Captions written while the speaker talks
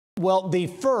Well, the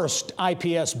first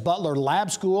IPS Butler Lab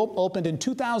School opened in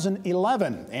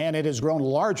 2011, and it has grown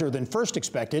larger than first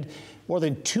expected. More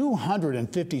than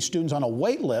 250 students on a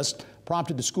wait list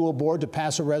prompted the school board to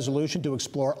pass a resolution to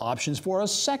explore options for a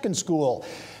second school.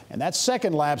 And that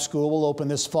second lab school will open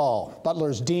this fall.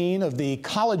 Butler's Dean of the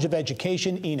College of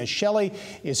Education, Ena Shelley,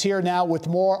 is here now with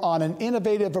more on an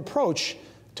innovative approach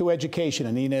to education.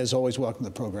 And Ena, as always, welcome to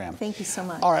the program. Thank you so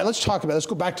much. All right, let's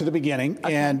go back to the beginning.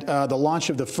 Okay. And the launch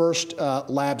of the first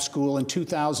lab school in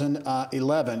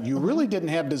 2011. You really didn't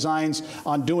have designs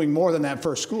on doing more than that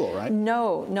first school, right?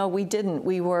 No, we didn't.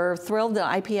 We were thrilled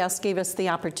that IPS gave us the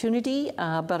opportunity,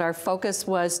 but our focus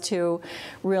was to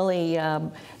really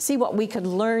see what we could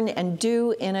learn and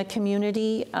do in a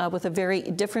community with a very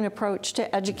different approach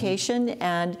to education,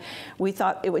 and we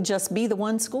thought it would just be the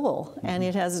one school, and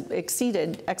it has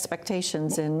exceeded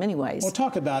expectations in many ways. Well,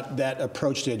 talk about that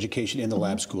approach to education in the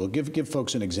lab school. Give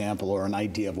folks an example or an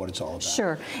idea of what it's all about.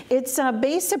 Sure. It's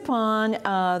based upon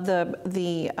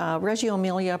the Reggio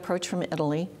Emilia approach from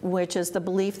Italy, which is the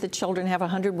belief that children have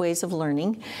 100 ways of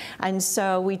learning. And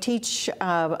so we teach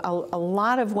a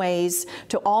lot of ways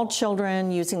to all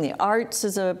children, using the arts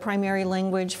as a primary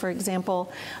language, for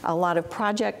example, a lot of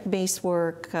project-based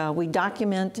work. We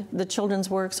document the children's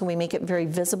work, so we make it very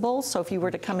visible. So if you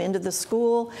were to come into the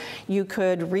school, you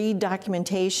could read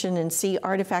documentation and see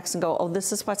artifacts and go, oh,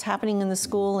 this is what's happening in the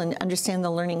school, and understand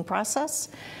the learning process.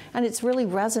 And it's really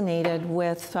resonated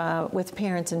with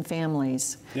parents and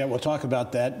families. Yeah, we'll talk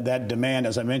about that demand,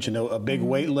 as I mentioned, a big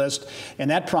wait list, and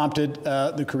that prompted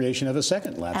the creation of a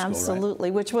second lab school, right?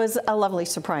 Absolutely, which was a lovely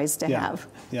surprise to have.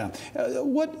 Yeah.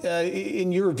 What,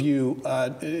 in your view,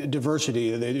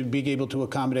 diversity, being able to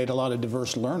accommodate a lot of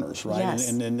diverse learners, right? Yes.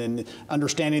 And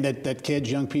understanding that kids,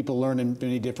 young people learn in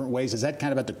many different ways. Is that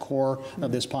kind of at the core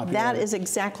of this popularity? That is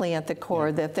exactly at the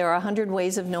core, that there are 100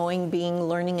 ways of knowing, being,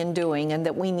 learning, and doing, and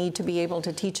that we need to be able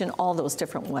to teach in all those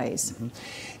different ways.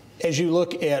 As you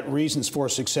look at reasons for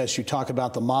success, you talk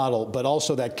about the model, but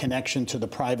also that connection to the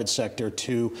private sector,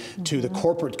 to the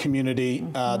corporate community,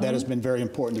 that has been very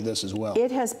important to this as well.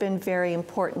 It has been very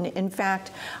important. In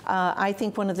fact, I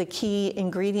think one of the key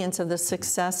ingredients of the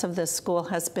success of this school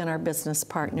has been our business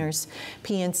partners,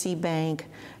 PNC Bank,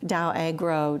 Dow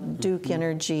Agro, Duke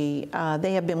Energy.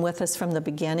 They have been with us from the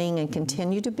beginning and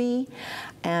continue to be.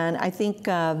 And I think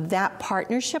that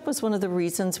partnership was one of the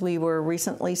reasons we were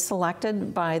recently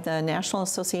selected by the National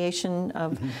Association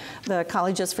of the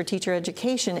Colleges for Teacher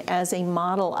Education as a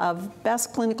model of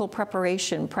best clinical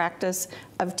preparation practice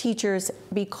of teachers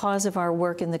because of our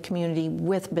work in the community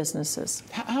with businesses.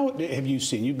 How have you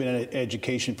seen, you've been in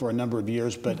education for a number of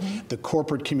years, but the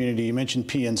corporate community, you mentioned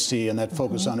PNC and that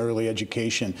focus on early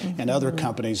education and other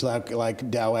companies like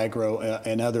Dow Agro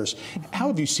and others. How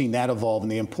have you seen that evolve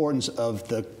and the importance of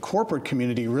the corporate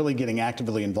community really getting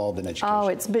actively involved in education? Oh,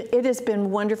 it has been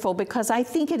wonderful, because I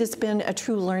think it has been a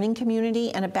true learning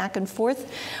community and a back and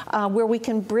forth where we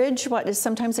can bridge what is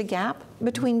sometimes a gap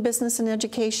between business and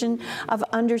education, of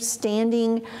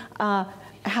understanding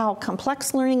how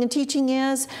complex learning and teaching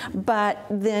is, but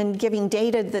then giving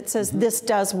data that says this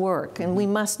does work, and we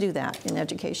must do that in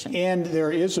education. And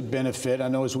there is a benefit, I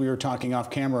know as we were talking off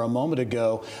camera a moment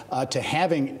ago, to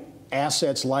having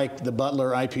assets like the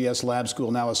Butler IPS Lab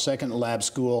School, now a second lab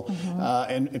school,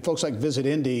 and folks like Visit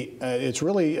Indy, it's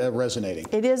really resonating.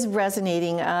 It is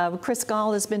resonating. Chris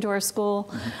Gall has been to our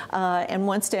school and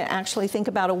wants to actually think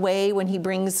about a way when he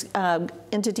brings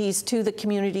entities to the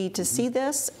community to see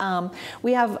this.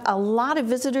 We have a lot of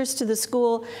visitors to the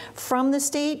school from the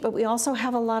state, but we also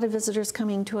have a lot of visitors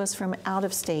coming to us from out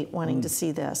of state wanting to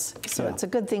see this. So it's a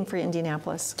good thing for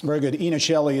Indianapolis. Very good. Ena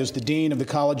Shelley is the Dean of the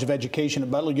College of Education at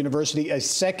Butler University. A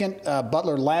second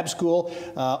Butler Lab School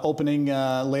opening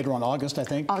later on August, I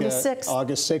think. August 6th.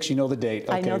 August 6th. You know the date.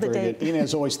 Okay, I know the date. Good. Ena,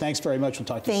 as always, thanks very much. We'll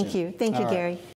talk to you soon. Thank you. Thank you, Gary.